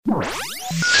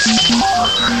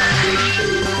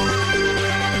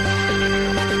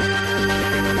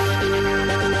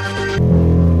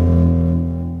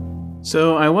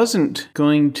So I wasn't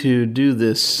going to do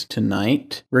this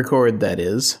tonight, record that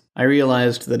is. I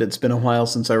realized that it's been a while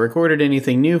since I recorded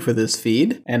anything new for this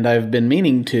feed, and I've been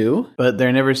meaning to, but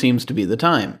there never seems to be the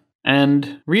time.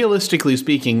 And realistically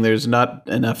speaking, there's not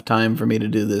enough time for me to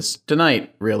do this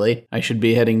tonight, really. I should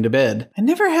be heading to bed. I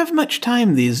never have much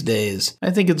time these days. I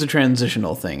think it's a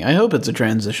transitional thing. I hope it's a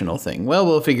transitional thing. Well,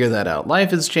 we'll figure that out.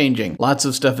 Life is changing. Lots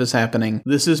of stuff is happening.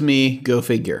 This is me, go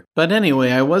figure. But anyway,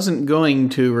 I wasn't going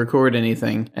to record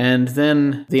anything, and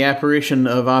then the apparition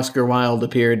of Oscar Wilde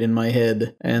appeared in my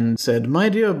head and said, "My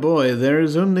dear boy, there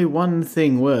is only one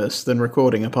thing worse than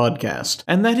recording a podcast,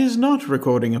 and that is not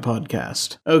recording a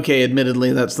podcast." Okay,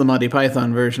 admittedly, that's the Monty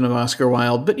Python version of Oscar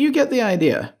Wilde, but you get the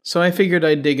idea. So I figured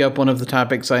I'd dig up one of the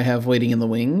topics I have waiting in the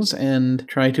wings and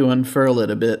try to unfurl it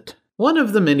a bit. One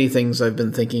of the many things I've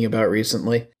been thinking about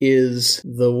recently is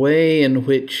the way in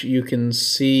which you can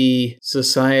see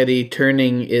society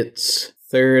turning its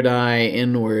third eye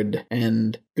inward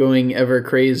and going ever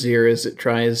crazier as it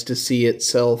tries to see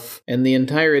itself and the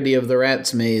entirety of the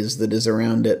rat's maze that is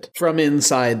around it from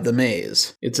inside the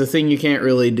maze. It's a thing you can't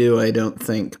really do, I don't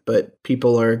think, but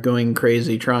people are going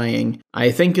crazy trying.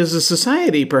 I think as a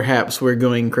society, perhaps we're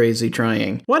going crazy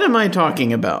trying. What am I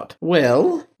talking about?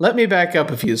 Well, let me back up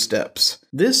a few steps.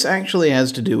 This actually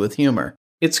has to do with humor.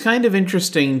 It's kind of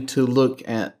interesting to look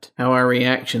at how our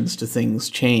reactions to things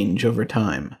change over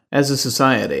time as a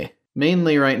society.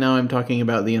 Mainly right now I'm talking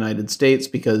about the United States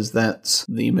because that's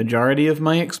the majority of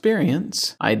my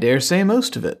experience. I dare say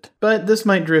most of it. But this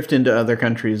might drift into other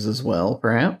countries as well,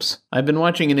 perhaps. I've been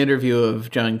watching an interview of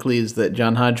John Cleese that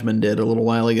John Hodgman did a little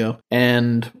while ago,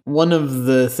 and one of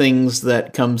the things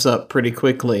that comes up pretty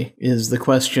quickly is the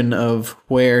question of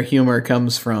where humor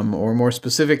comes from, or more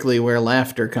specifically, where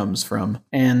laughter comes from.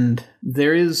 And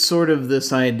there is sort of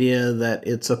this idea that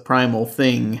it's a primal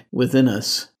thing within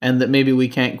us, and that maybe we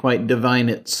can't quite divine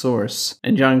its source.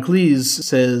 And John Cleese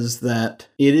says that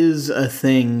it is a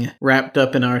thing wrapped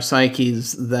up in our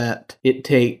psyches that it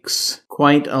takes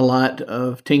quite a lot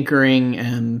of tinkering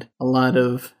and a lot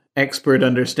of expert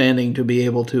understanding to be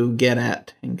able to get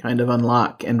at and kind of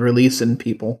unlock and release in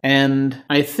people. And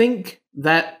I think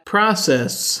that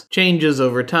process changes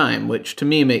over time, which to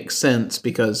me makes sense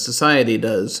because society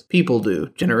does, people do,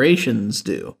 generations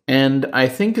do. And I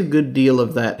think a good deal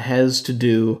of that has to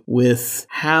do with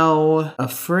how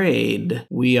afraid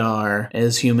we are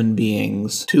as human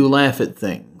beings to laugh at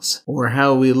things, or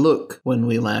how we look when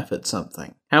we laugh at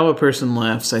something. How a person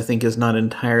laughs, I think, is not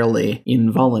entirely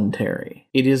involuntary.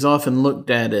 It is often looked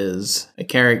at as a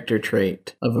character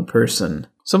trait of a person.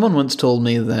 Someone once told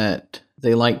me that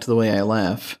they liked the way I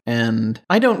laugh, and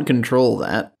I don't control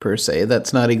that, per se.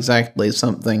 That's not exactly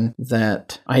something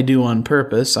that I do on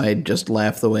purpose. I just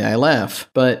laugh the way I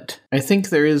laugh. But I think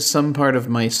there is some part of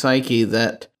my psyche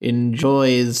that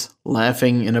enjoys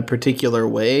laughing in a particular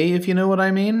way, if you know what I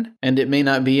mean. And it may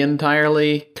not be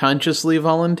entirely consciously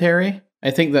voluntary. I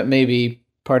think that may be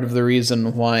part of the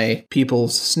reason why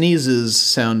people's sneezes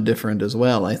sound different as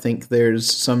well. I think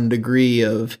there's some degree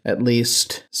of, at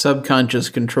least, subconscious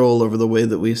control over the way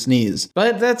that we sneeze.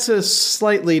 But that's a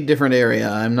slightly different area.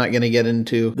 I'm not going to get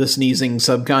into the sneezing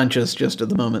subconscious just at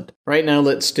the moment. Right now,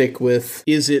 let's stick with,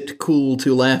 is it cool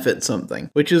to laugh at something?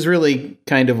 Which is really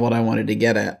kind of what I wanted to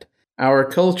get at. Our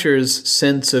culture's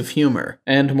sense of humor,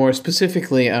 and more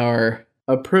specifically, our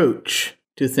approach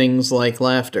to things like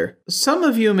laughter. Some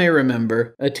of you may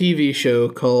remember a TV show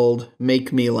called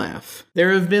Make Me Laugh.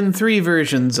 There have been 3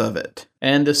 versions of it,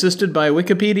 and assisted by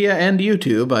Wikipedia and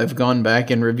YouTube, I've gone back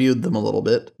and reviewed them a little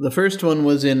bit. The first one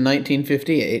was in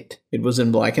 1958. It was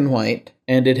in black and white,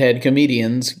 and it had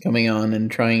comedians coming on and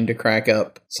trying to crack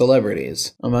up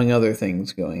celebrities, among other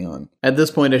things going on. At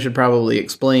this point, I should probably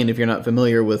explain, if you're not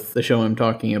familiar with the show I'm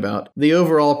talking about, the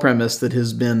overall premise that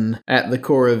has been at the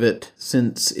core of it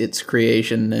since its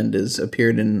creation and has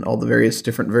appeared in all the various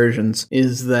different versions,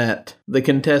 is that the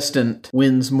contestant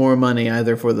wins more money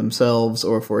either for themselves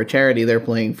or for a charity they're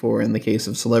playing for in the case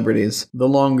of celebrities, the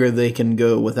longer they can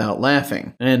go without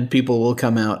laughing. And people will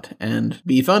come out and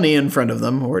be funny in front of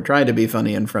them, or try to be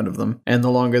funny in front of them, and the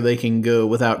longer they can go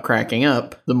without cracking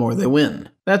up, the more they win.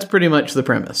 That's pretty much the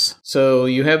premise. So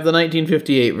you have the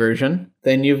 1958 version,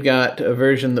 then you've got a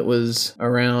version that was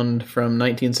around from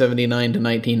 1979 to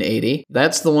 1980.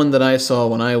 That's the one that I saw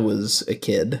when I was a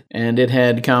kid, and it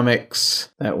had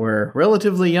comics that were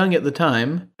relatively young at the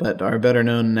time, but are better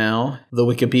known now. The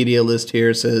Wikipedia list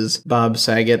here says Bob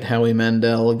Saget, Howie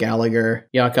Mandel, Gallagher,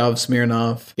 Yakov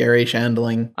Smirnoff, Gary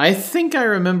Shandling. I think I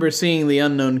remember seeing the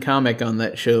Unknown Comic on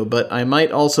that show, but I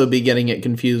might also be getting it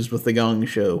confused with The Gong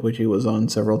Show, which he was on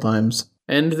several times.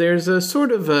 And there's a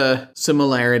sort of a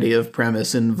similarity of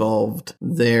premise involved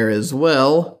there as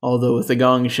well, although with the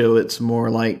Gong Show it's more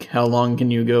like how long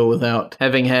can you go without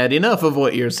having had enough of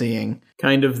what you're seeing.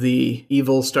 Kind of the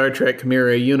evil Star Trek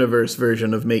Mirror Universe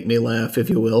version of Make Me Laugh, if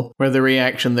you will, where the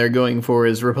reaction they're going for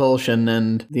is repulsion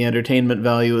and the entertainment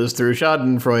value is through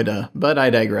schadenfreude, but I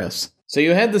digress. So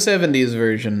you had the 70s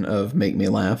version of Make Me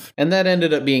Laugh, and that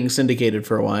ended up being syndicated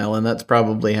for a while, and that's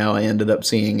probably how I ended up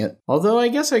seeing it. Although I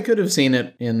guess I could have seen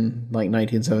it in like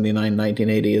 1979,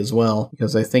 1980 as well,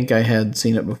 because I think I had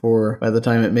seen it before by the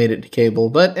time it made it to cable.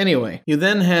 But anyway, you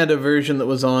then had a version that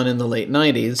was on in the late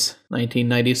 90s,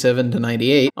 1997 to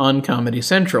 98, on Comedy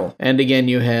Central. And again,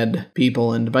 you had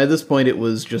people, and by this point it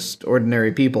was just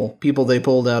ordinary people they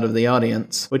pulled out of the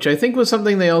audience, which I think was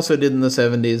something they also did in the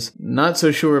 70s. Not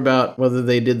so sure about whether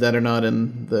they did that or not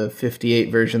in the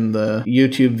 58 version. The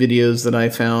YouTube videos that I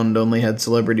found only had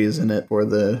celebrities in it for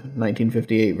the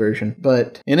 1958 version.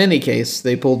 But in any case,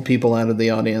 they pulled people out of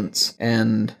the audience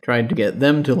and tried to get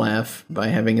them to laugh by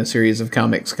having a series of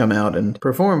comics come out and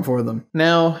perform for them.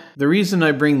 Now, the reason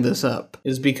I bring this up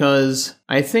is because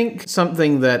I think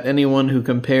something that anyone who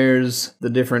compares the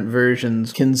different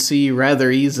versions can see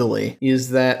rather easily is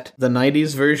that the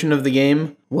 90s version of the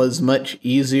game was much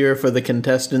easier for the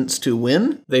contestants to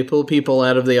win. They pull people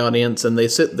out of the audience and they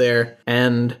sit there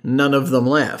and none of them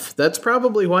laugh. That's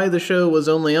probably why the show was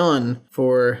only on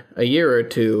for a year or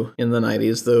two in the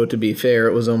 90s, though to be fair,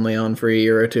 it was only on for a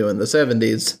year or two in the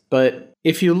 70s. But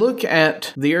if you look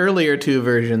at the earlier two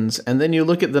versions and then you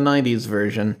look at the 90s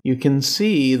version, you can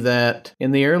see that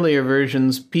in the earlier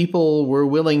versions, people were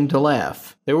willing to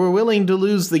laugh. They were willing to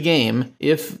lose the game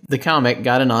if the comic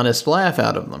got an honest laugh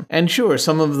out of them. And sure,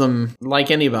 some of them,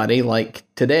 like anybody, like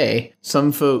today,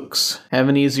 some folks have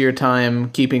an easier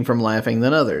time keeping from laughing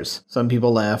than others. Some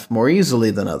people laugh more easily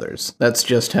than others. That's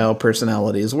just how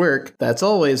personalities work. That's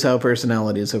always how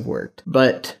personalities have worked.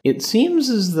 But it seems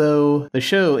as though the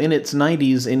show, in its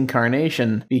 90s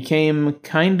incarnation, became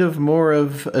kind of more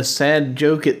of a sad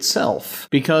joke itself.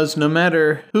 Because no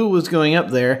matter who was going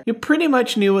up there, you pretty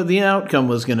much knew what the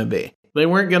outcome was going to be. They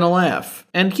weren't going to laugh.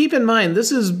 And keep in mind,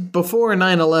 this is before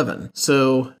 9/11,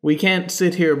 so we can't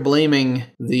sit here blaming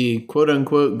the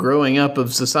quote-unquote growing up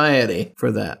of society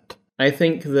for that. I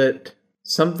think that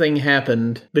something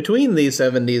happened between the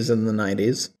 70s and the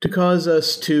 90s to cause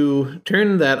us to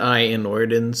turn that eye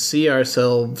inward and see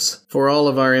ourselves for all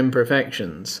of our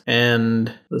imperfections.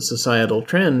 And the societal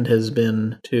trend has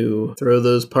been to throw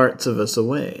those parts of us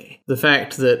away. The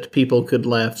fact that people could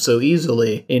laugh so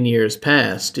easily in years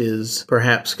past is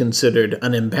perhaps considered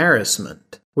an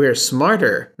embarrassment. We're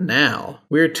smarter now.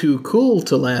 We're too cool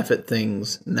to laugh at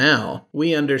things now.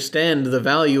 We understand the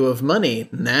value of money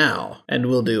now, and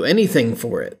we'll do anything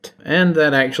for it. And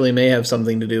that actually may have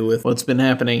something to do with what's been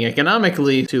happening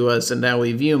economically to us and how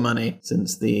we view money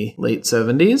since the late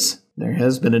 70s. There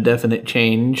has been a definite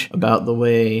change about the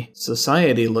way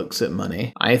society looks at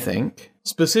money, I think.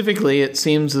 Specifically, it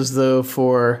seems as though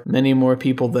for many more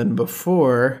people than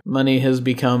before, money has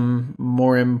become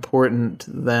more important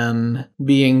than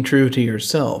being true to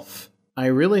yourself. I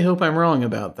really hope I'm wrong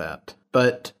about that,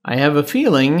 but I have a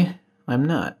feeling I'm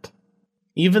not.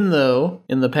 Even though,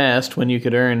 in the past, when you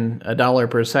could earn $1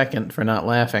 per second for not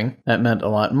laughing, that meant a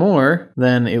lot more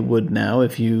than it would now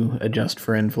if you adjust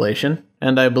for inflation.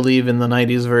 And I believe in the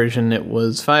 90s version it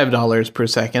was $5 per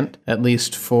second, at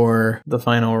least for the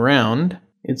final round.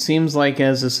 It seems like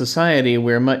as a society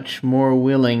we're much more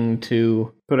willing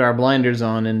to put our blinders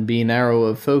on and be narrow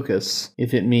of focus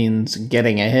if it means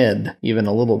getting ahead, even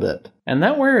a little bit. And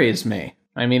that worries me.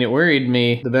 I mean, it worried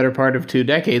me the better part of 2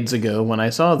 decades ago when I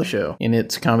saw the show in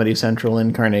its Comedy Central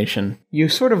incarnation. You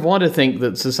sort of want to think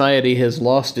that society has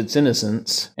lost its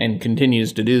innocence, and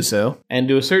continues to do so, and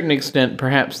to a certain extent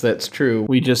perhaps that's true.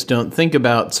 We just don't think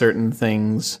about certain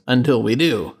things until we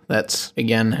do. That's,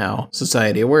 again, how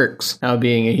society works, how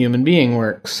being a human being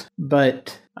works.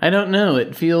 But I don't know,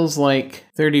 it feels like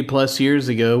 30 plus years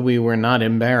ago we were not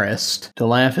embarrassed to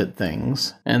laugh at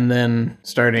things, and then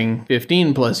starting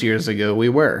 15 plus years ago we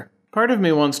were. Part of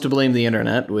me wants to blame the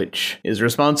internet, which is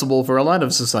responsible for a lot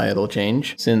of societal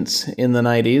change, since in the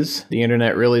 90s, the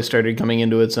internet really started coming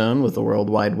into its own with the World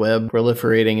Wide Web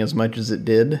proliferating as much as it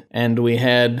did, and we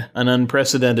had an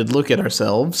unprecedented look at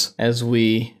ourselves as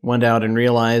we went out and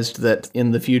realized that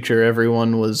in the future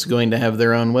everyone was going to have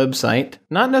their own website.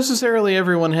 Not necessarily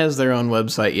everyone has their own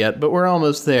website yet, but we're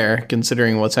almost there,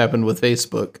 considering what's happened with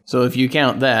Facebook. So if you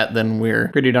count that, then we're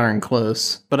pretty darn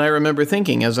close. But I remember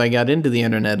thinking as I got into the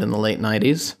internet in the late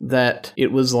 90s that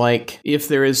it was like, if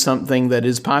there is something that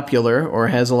is popular or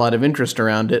has a lot of interest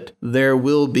around it, there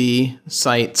will be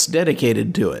sites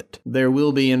dedicated to it. There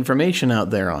will be information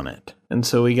out there on it. And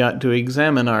so we got to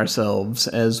examine ourselves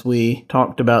as we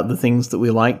talked about the things that we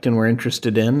liked and were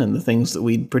interested in, and the things that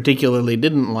we particularly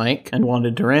didn't like and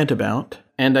wanted to rant about.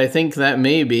 And I think that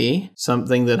may be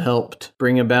something that helped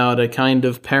bring about a kind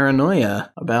of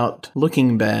paranoia about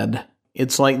looking bad.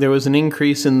 It's like there was an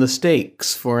increase in the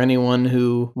stakes for anyone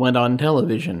who went on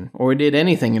television or did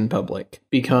anything in public,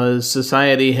 because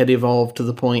society had evolved to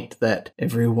the point that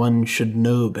everyone should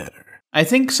know better. I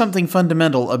think something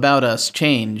fundamental about us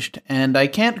changed, and I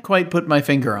can't quite put my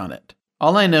finger on it.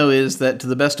 All I know is that, to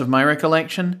the best of my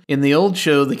recollection, in the old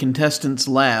show the contestants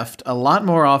laughed a lot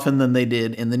more often than they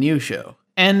did in the new show.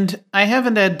 And I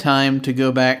haven't had time to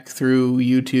go back through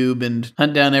YouTube and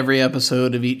hunt down every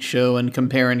episode of each show and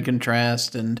compare and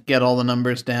contrast and get all the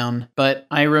numbers down. But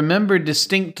I remember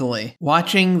distinctly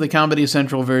watching the Comedy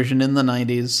Central version in the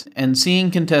 90s and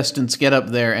seeing contestants get up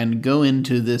there and go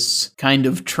into this kind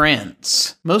of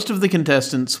trance. Most of the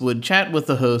contestants would chat with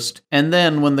the host, and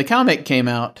then when the comic came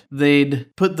out, they'd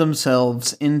put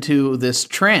themselves into this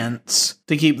trance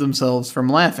to keep themselves from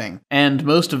laughing. And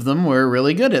most of them were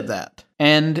really good at that.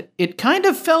 And it kind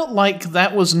of felt like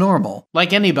that was normal,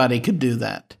 like anybody could do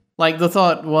that. Like the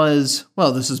thought was,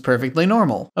 well, this is perfectly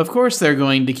normal. Of course they're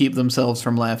going to keep themselves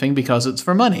from laughing because it's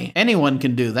for money. Anyone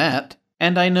can do that.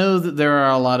 And I know that there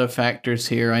are a lot of factors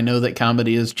here. I know that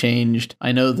comedy has changed.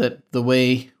 I know that the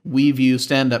way we view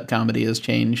stand-up comedy has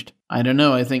changed. I don't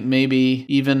know, I think maybe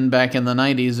even back in the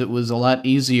 90s it was a lot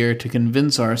easier to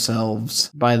convince ourselves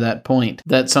by that point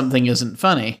that something isn't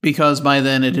funny, because by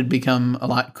then it had become a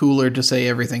lot cooler to say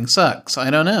everything sucks. I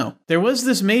don't know. There was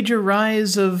this major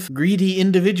rise of greedy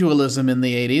individualism in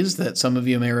the 80s that some of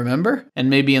you may remember, and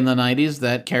maybe in the 90s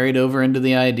that carried over into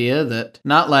the idea that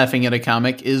not laughing at a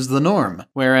comic is the norm,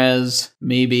 whereas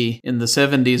maybe in the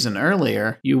 70s and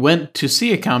earlier, you went to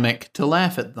see a comic to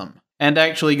laugh at them. And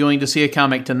actually going to see a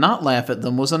comic to not laugh at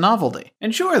them was a novelty.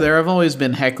 And sure, there have always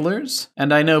been hecklers,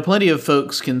 and I know plenty of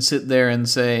folks can sit there and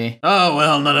say, oh,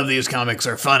 well, none of these comics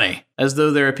are funny, as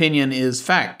though their opinion is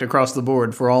fact across the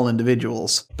board for all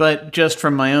individuals. But just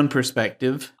from my own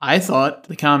perspective, I thought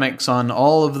the comics on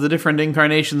all of the different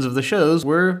incarnations of the shows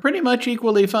were pretty much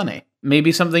equally funny.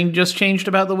 Maybe something just changed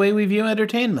about the way we view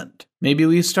entertainment. Maybe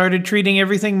we started treating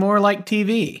everything more like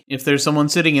TV. If there's someone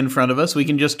sitting in front of us, we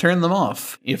can just turn them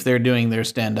off if they're doing their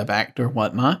stand-up act or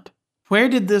whatnot. Where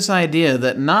did this idea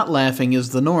that not laughing is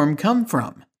the norm come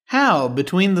from? How,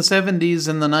 between the 70s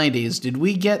and the 90s, did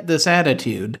we get this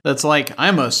attitude that's like,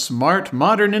 I'm a smart,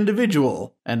 modern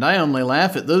individual, and I only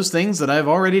laugh at those things that I've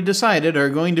already decided are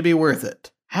going to be worth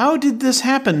it? How did this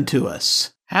happen to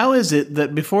us? How is it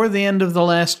that before the end of the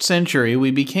last century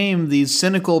we became these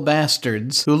cynical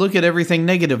bastards who look at everything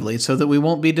negatively so that we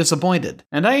won't be disappointed?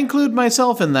 And I include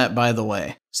myself in that, by the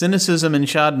way. Cynicism and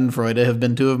schadenfreude have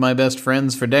been two of my best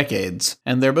friends for decades,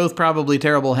 and they're both probably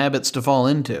terrible habits to fall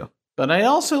into. But I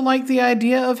also like the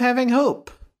idea of having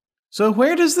hope. So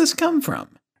where does this come from?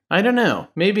 I don't know.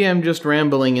 Maybe I'm just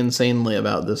rambling insanely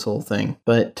about this whole thing,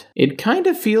 but it kind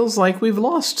of feels like we've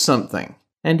lost something.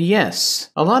 And yes,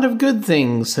 a lot of good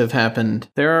things have happened.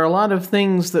 There are a lot of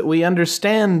things that we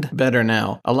understand better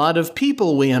now. A lot of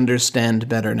people we understand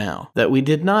better now that we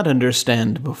did not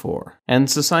understand before. And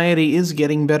society is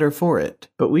getting better for it.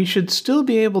 But we should still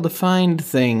be able to find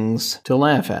things to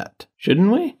laugh at.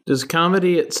 Shouldn't we? Does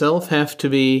comedy itself have to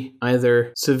be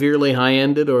either severely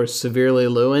high-ended or severely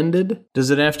low-ended?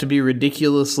 Does it have to be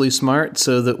ridiculously smart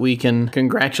so that we can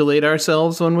congratulate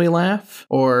ourselves when we laugh?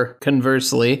 Or,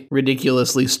 conversely,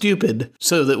 ridiculously stupid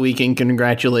so that we can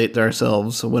congratulate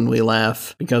ourselves when we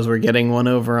laugh because we're getting one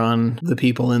over on the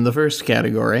people in the first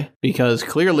category? Because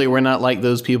clearly we're not like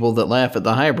those people that laugh at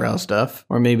the highbrow stuff.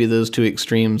 Or maybe those two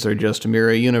extremes are just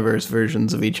mirror universe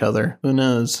versions of each other. Who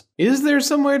knows? Is there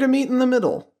somewhere to meet in the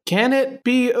middle? Can it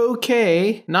be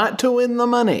okay not to win the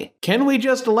money? Can we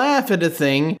just laugh at a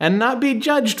thing and not be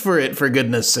judged for it, for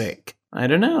goodness sake? I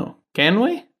don't know. Can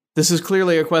we? This is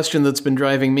clearly a question that's been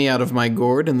driving me out of my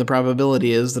gourd, and the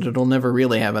probability is that it'll never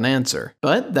really have an answer.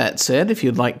 But that said, if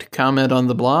you'd like to comment on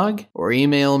the blog, or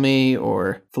email me,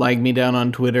 or flag me down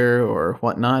on Twitter, or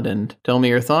whatnot, and tell me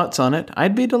your thoughts on it,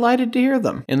 I'd be delighted to hear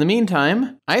them. In the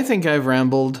meantime, I think I've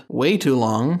rambled way too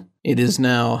long. It is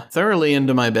now thoroughly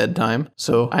into my bedtime,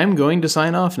 so I'm going to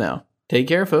sign off now. Take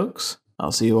care, folks.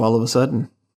 I'll see you all of a sudden.